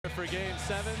for Game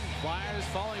 7. Flyers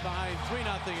falling behind 3-0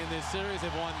 in this series.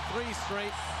 They've won 3 straight.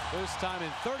 First time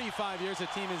in 35 years a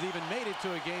team has even made it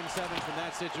to a Game 7 from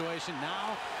that situation.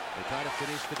 Now they try to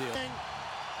finish the deal.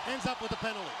 Ends up with a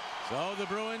penalty. So the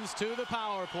Bruins to the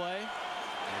power play.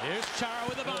 And here's Chara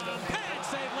with the bomb. Panic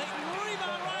save, Leighton.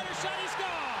 Rebound, Ryder shot, he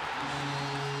scored!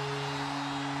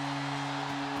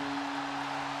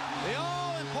 The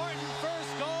all-important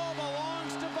first goal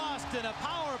belongs to Boston. A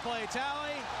power play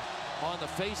tally. On the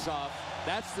face-off,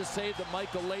 that's the save that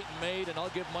Michael Leighton made, and I'll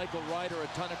give Michael Ryder a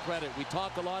ton of credit. We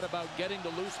talk a lot about getting to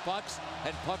loose pucks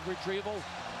and puck retrieval.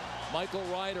 Michael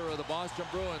Ryder of the Boston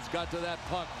Bruins got to that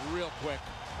puck real quick.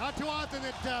 Not too often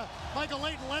that Michael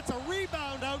Leighton lets a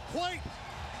rebound out quite.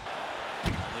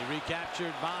 They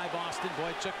recaptured by Boston.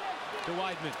 Boychuk to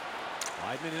Wideman.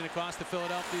 Wideman in across the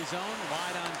Philadelphia zone.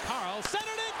 Wide on Carl.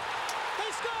 Centered it! They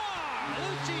score!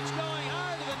 Lucic going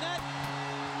hard to the net.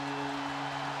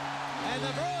 And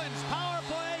the Bruins power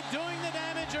play doing the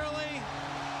damage early.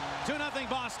 2-0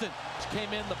 Boston.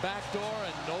 Came in the back door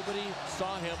and nobody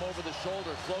saw him over the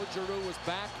shoulder. Claude Giroux was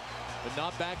back, but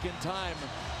not back in time.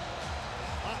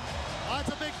 That's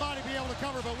a big body to be able to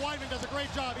cover, but Wideman does a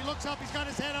great job. He looks up, he's got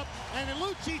his head up, and then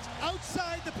Lucic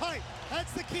outside the pipe.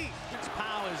 That's the key.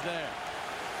 Powell is there.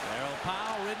 Daryl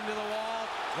Powell ridden to the wall.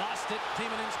 Lost it.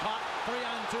 Timonin's caught.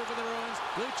 3-on-2 for the Bruins.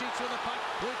 Lucic with the puck.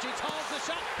 Lucic holds the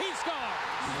shot. He scores!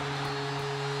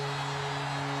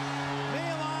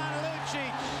 Milan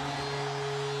Lucic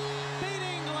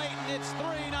beating Leighton. It's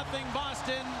 3-0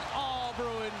 Boston. All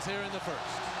Bruins here in the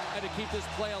first. Had to keep this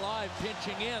play alive,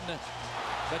 pinching in.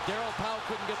 But Daryl Powell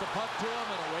couldn't get the puck to him,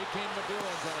 and away came the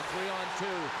Bruins on a 3-on-2.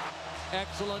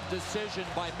 Excellent decision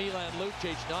by Milan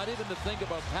Lucic, not even to think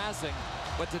about passing,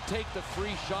 but to take the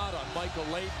free shot on Michael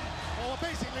Leighton. Well,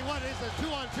 basically what it is, a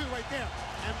 2-on-2 right there.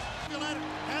 And Philadelphia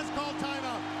has called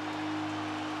timeout.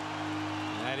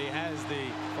 And he has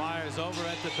the Flyers over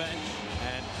at the bench,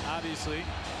 and obviously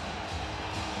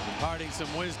imparting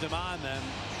some wisdom on them,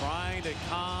 trying to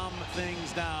calm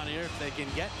things down here. If they can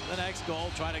get the next goal,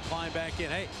 try to climb back in.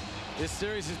 Hey, this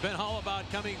series has been all about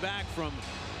coming back from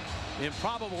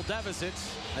improbable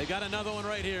deficits. They got another one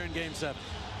right here in Game 7.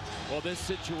 Well, this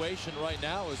situation right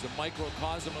now is a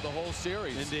microcosm of the whole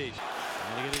series. Indeed.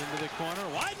 Trying to get it into the corner.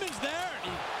 Wideman's there.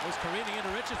 He was careening into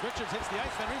Richards. Richards hits the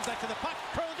ice. Van Riemsdyk to the puck.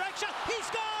 Curl drag shot. He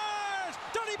scores!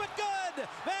 Dirty but good.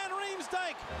 Van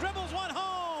Riemsdyk dribbles one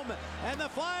home. And the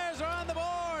Flyers are on the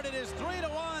board. It is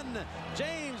 3-1.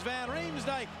 James Van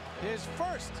Riemsdyk, his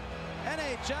first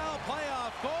NHL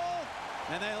playoff goal.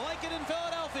 And they like it in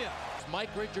Philadelphia.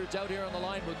 Mike Richards out here on the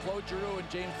line with Claude Giroux and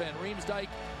James Van Riemsdyk.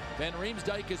 Van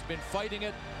Riemsdyk has been fighting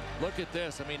it. Look at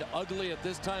this. I mean, ugly at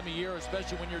this time of year,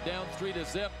 especially when you're down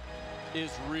 3-0,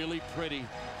 is really pretty.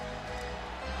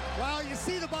 Well, you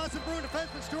see the Boston Bruins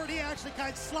defenseman Stewart, he actually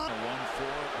kind of slopped. 1-4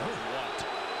 or what?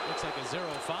 Looks like a 0-5.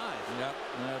 Yep,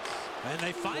 that's... And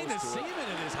they find a seam in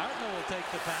it as Hartnell will take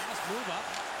the pass, move up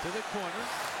to the corner,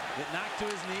 get knocked to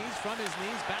his knees, from his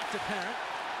knees, back to Parent.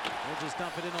 They'll just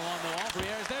dump it in along the wall.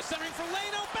 Briere is there, centering for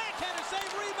Leno. Backhander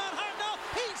save, rebound, Hartnell.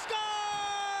 He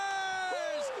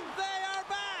scores! They are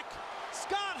back!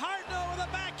 Scott Hartnell with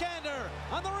a backhander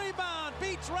on the rebound,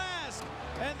 beats Rask.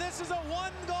 And this is a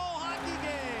one-goal hockey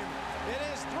game. It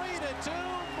is 3-2,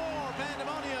 more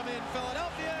pandemonium in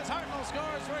Philadelphia as Hartnell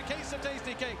scores for a case of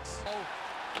tasty cakes. Oh,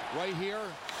 right here.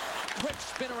 Quick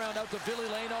spin around out to Billy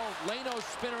Leno. Leno's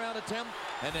spin around attempt.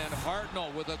 And then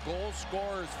Hartnell with a goal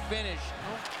scorer's finish.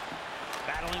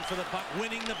 Battling for the puck,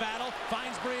 winning the battle.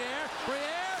 Finds Briere.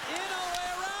 Briere in all the way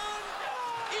around.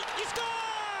 He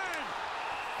scored!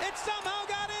 It somehow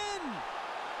got in.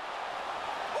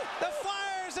 The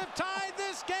Flyers have tied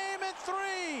this game at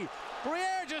 3.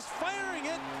 Briere just firing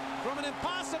it from an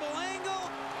impossible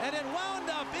angle. And it wound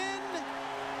up in.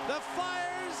 The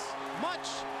Flyers, much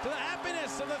to the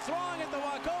happiness of the throng at the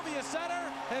Wachovia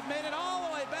Center, have made it all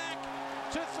the way back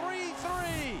to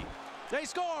 3-3. They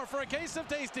score for a case of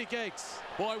tasty cakes.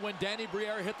 Boy, when Danny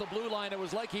Briere hit the blue line, it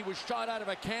was like he was shot out of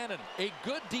a cannon. A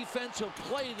good defensive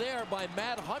play there by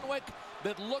Matt Hunwick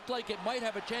that looked like it might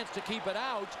have a chance to keep it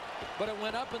out, but it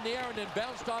went up in the air and then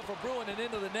bounced off of Bruin and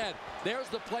into the net. There's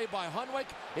the play by Hunwick.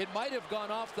 It might have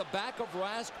gone off the back of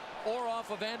Rask or off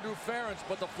of Andrew Ference,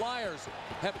 but the Flyers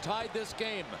have tied this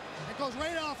game. It goes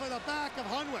right off of the back of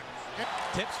Hunwick.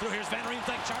 Tips through, here's Van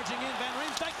Riemsdyk charging in. Van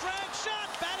Riemsdyk drag shot,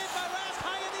 batted by Rask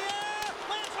high in the air.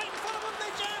 Lance right in front of him, they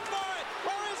jam for it.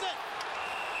 Where is it?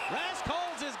 Rask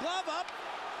holds his glove up.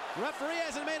 Referee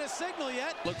hasn't made a signal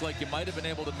yet. Looked like you might have been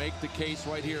able to make the case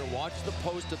right here. Watch the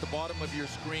post at the bottom of your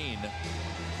screen.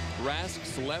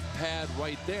 Rask's left pad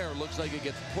right there looks like it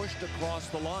gets pushed across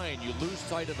the line. You lose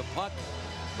sight of the puck.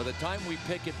 By the time we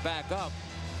pick it back up,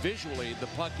 visually, the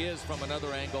puck is from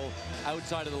another angle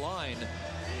outside of the line.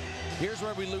 Here's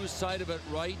where we lose sight of it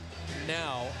right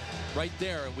now, right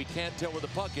there, and we can't tell where the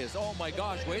puck is. Oh my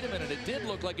gosh, wait a minute. It did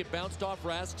look like it bounced off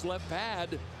Rask's left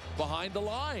pad behind the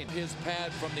line. His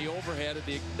pad from the overhead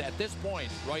at this point,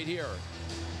 right here.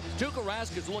 Tuukka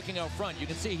Rask is looking out front. You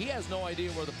can see he has no idea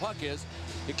where the puck is.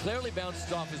 It clearly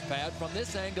bounces off his pad. From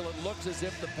this angle, it looks as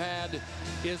if the pad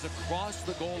is across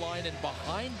the goal line and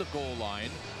behind the goal line.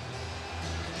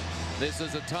 This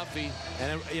is a toughie.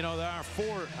 And, you know, there are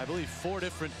I believe four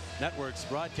different networks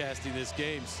broadcasting this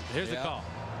game. Here's the call.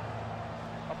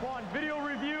 Upon video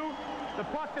review, the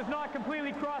puck does not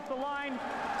completely cross the line.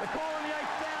 The call on the ice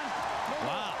stands.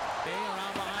 Wow. Okay,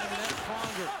 around behind the net,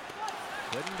 Pronger.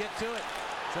 Couldn't get to it.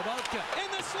 Sabotka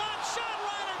in the slot, shot,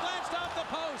 Ryder glanced off the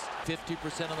post.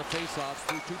 50% on the faceoffs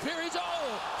through 2 periods. Oh!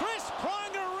 Chris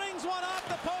Pronger rings one off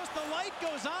the post. The light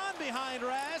goes on behind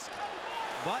Rask,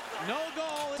 but no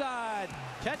goal inside.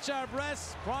 Catch our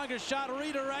breaths. Pronger's shot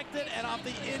redirected, and off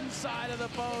the inside of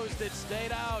the post, it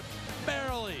stayed out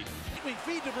barely. We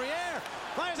feed to Briere.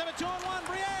 Flyers have a 2-on-1.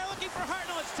 Briere looking for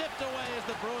Hartnell. It's tipped away as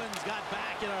the Bruins got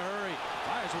back in a hurry.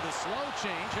 Flyers with a slow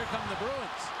change. Here come the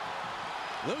Bruins.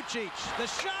 Lucic, the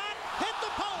shot, hit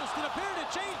the post. It appeared to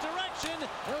change direction.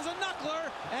 It was a knuckler,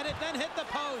 and it then hit the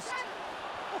post.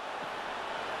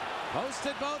 Post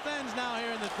at both ends now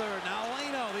here in the third. Now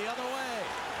Leno the other way.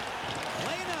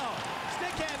 Leno,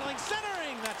 stick handling,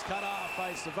 centering. That's cut off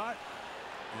by Savard.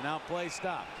 And now play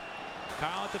stopped.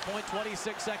 Carl at the point,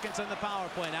 26 seconds on the power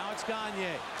play. Now it's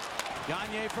Gagne.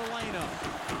 Gagne for Leno.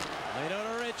 Leno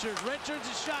to Richards.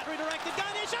 Richards' shot redirected.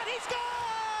 Gagne shot. He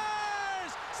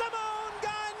scores! Simone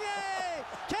Gagne!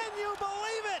 Can you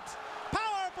believe it?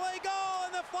 Power play goal,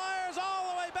 and the Flyers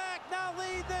all the way back now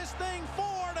lead this thing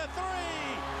 4-3.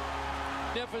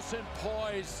 Magnificent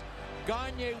poise.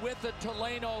 Gagne with it to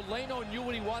Leno. Leno knew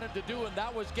what he wanted to do, and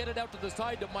that was get it out to the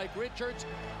side to Mike Richards.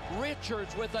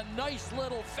 Richards with a nice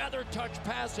little feather touch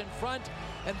pass in front,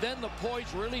 and then the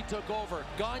poise really took over.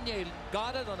 Gagne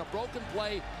got it on a broken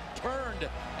play, turned,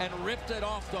 and ripped it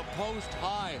off the post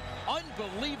high.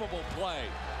 Unbelievable play.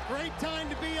 Great time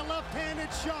to be a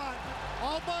left-handed shot.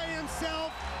 All by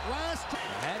himself. Last.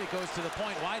 Ahead, it goes to the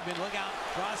point. Weidman, look out.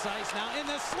 Cross ice now in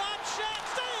the slot shot.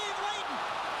 Save Leighton.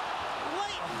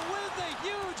 Leighton with a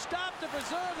huge stop to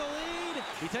preserve the lead.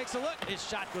 He takes a look. His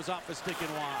shot goes off a stick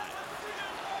and wide.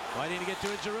 Waiting to get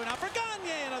to it, Giroux. Now for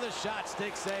Gagne. Another shot.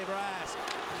 Stick save, Rask.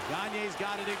 Gagne's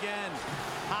got it again.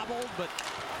 Hobbled, but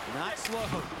not slow.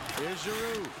 Here's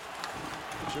Giroux.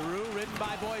 Giroux ridden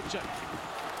by Boychuk.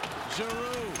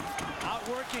 Giroux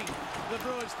outworking the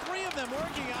Bruins. 3 of them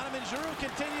working on him, and Giroux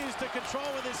continues to control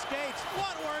with his skates.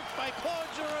 What work by Claude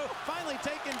Giroux. Finally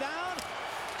taken down.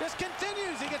 Just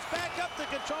continues. He gets back up to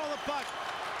control the puck.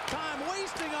 Time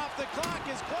wasting off the clock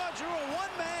as Claude Giroux,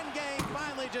 one-man game,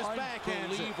 finally just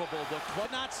backhands it. Unbelievable.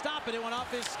 Could not stop it. It went off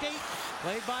his skate.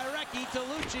 Played by Recchi to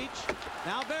Lucic.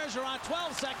 Now Bergeron,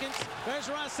 12 seconds.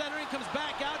 Bergeron centering, comes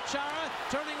back out. Chara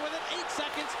turning with it, 8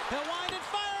 seconds. He'll wind and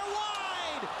fire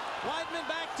wide. Weidman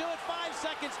back to it, 5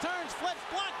 seconds. Turns, flips,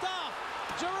 blocked off.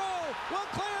 Giroux will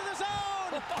clear the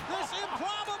zone. This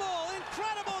improbable,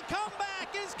 incredible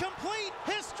comeback is complete.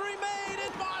 History made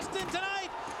in Boston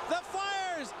tonight. The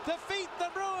Flyers defeat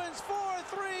the Bruins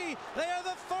 4-3. They are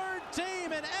the 3rd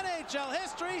team in NHL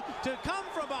history to come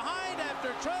from behind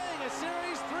after trailing